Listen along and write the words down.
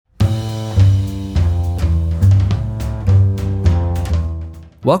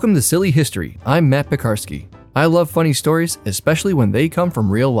Welcome to Silly History. I'm Matt Pekarsky. I love funny stories, especially when they come from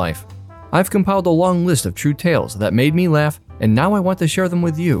real life. I've compiled a long list of true tales that made me laugh, and now I want to share them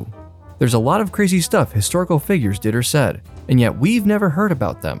with you. There's a lot of crazy stuff historical figures did or said, and yet we've never heard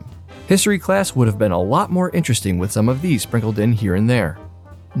about them. History class would have been a lot more interesting with some of these sprinkled in here and there.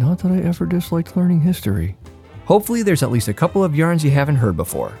 Not that I ever disliked learning history. Hopefully there's at least a couple of yarns you haven't heard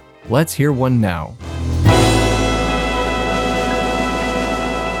before. Let's hear one now.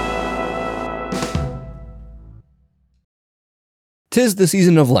 'Tis the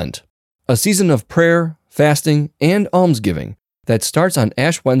season of Lent, a season of prayer, fasting, and almsgiving that starts on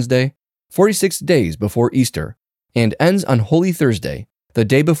Ash Wednesday, 46 days before Easter, and ends on Holy Thursday, the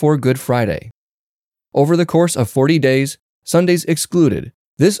day before Good Friday. Over the course of 40 days, Sundays excluded,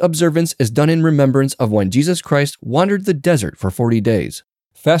 this observance is done in remembrance of when Jesus Christ wandered the desert for 40 days,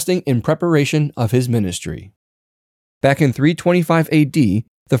 fasting in preparation of his ministry. Back in 325 AD,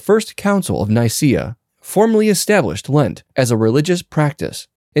 the First Council of Nicaea formally established Lent as a religious practice,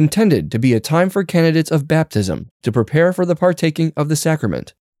 intended to be a time for candidates of baptism to prepare for the partaking of the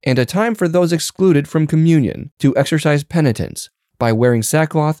sacrament, and a time for those excluded from communion to exercise penitence by wearing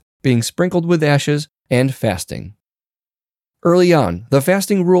sackcloth, being sprinkled with ashes, and fasting. Early on, the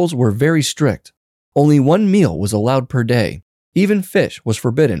fasting rules were very strict. Only one meal was allowed per day. Even fish was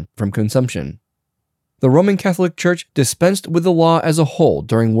forbidden from consumption. The Roman Catholic Church dispensed with the law as a whole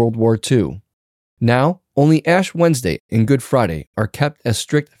during World War II. Now, only Ash Wednesday and Good Friday are kept as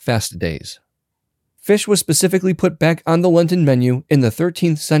strict fast days. Fish was specifically put back on the Lenten menu in the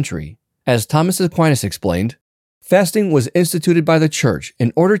 13th century. As Thomas Aquinas explained, fasting was instituted by the Church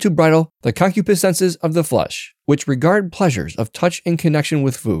in order to bridle the concupiscences of the flesh, which regard pleasures of touch in connection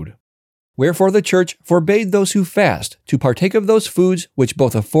with food. Wherefore the Church forbade those who fast to partake of those foods which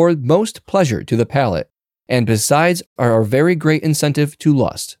both afford most pleasure to the palate, and besides are a very great incentive to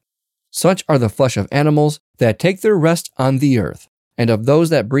lust. Such are the flesh of animals that take their rest on the earth, and of those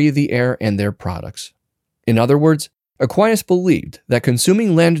that breathe the air and their products. In other words, Aquinas believed that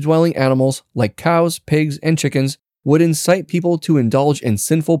consuming land-dwelling animals like cows, pigs, and chickens would incite people to indulge in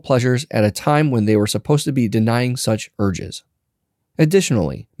sinful pleasures at a time when they were supposed to be denying such urges.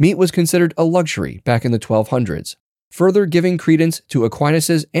 Additionally, meat was considered a luxury back in the 1200s, further giving credence to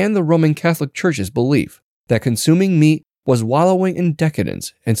Aquinas' and the Roman Catholic Church's belief that consuming meat was wallowing in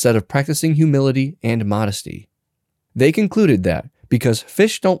decadence instead of practicing humility and modesty. They concluded that because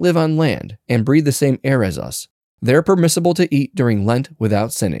fish don't live on land and breathe the same air as us, they're permissible to eat during Lent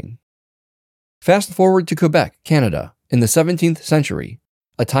without sinning. Fast forward to Quebec, Canada, in the 17th century,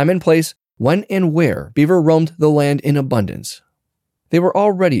 a time and place when and where beaver roamed the land in abundance. They were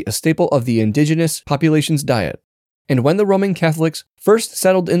already a staple of the indigenous population's diet, and when the Roman Catholics first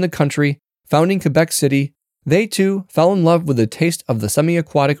settled in the country, founding Quebec City, they too fell in love with the taste of the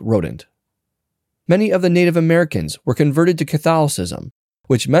semi-aquatic rodent. Many of the Native Americans were converted to Catholicism,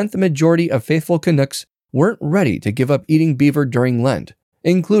 which meant the majority of faithful Canucks weren't ready to give up eating beaver during Lent,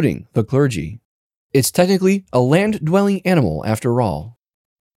 including the clergy. It's technically a land-dwelling animal after all.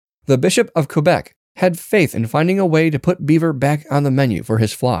 The Bishop of Quebec had faith in finding a way to put beaver back on the menu for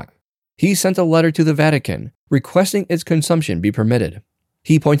his flock. He sent a letter to the Vatican requesting its consumption be permitted.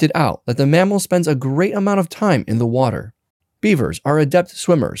 He pointed out that the mammal spends a great amount of time in the water. Beavers are adept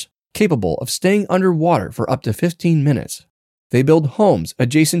swimmers, capable of staying underwater for up to 15 minutes. They build homes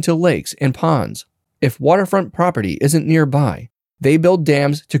adjacent to lakes and ponds. If waterfront property isn't nearby, they build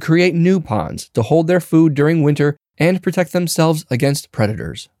dams to create new ponds to hold their food during winter and protect themselves against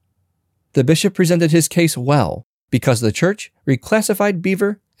predators. The bishop presented his case well because the church reclassified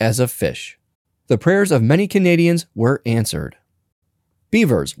beaver as a fish. The prayers of many Canadians were answered.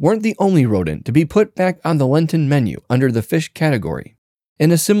 Beavers weren't the only rodent to be put back on the Lenten menu under the fish category.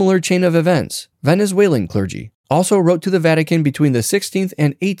 In a similar chain of events, Venezuelan clergy also wrote to the Vatican between the 16th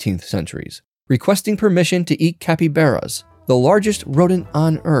and 18th centuries, requesting permission to eat capybaras, the largest rodent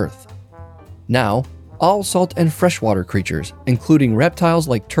on Earth. Now, all salt and freshwater creatures, including reptiles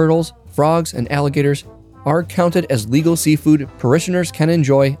like turtles, frogs, and alligators, are counted as legal seafood parishioners can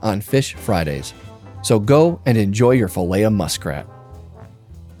enjoy on Fish Fridays. So go and enjoy your filet of muskrat.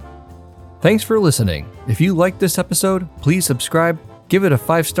 Thanks for listening. If you liked this episode, please subscribe, give it a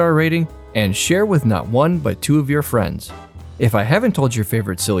 5-star rating, and share with not one but 2 of your friends. If I haven't told your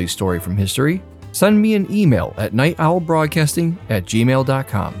favorite silly story from history, send me an email at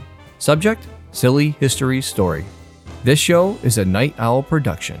nightowlbroadcasting@gmail.com. Subject: Silly History Story. This show is a Night Owl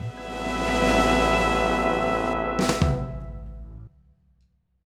production.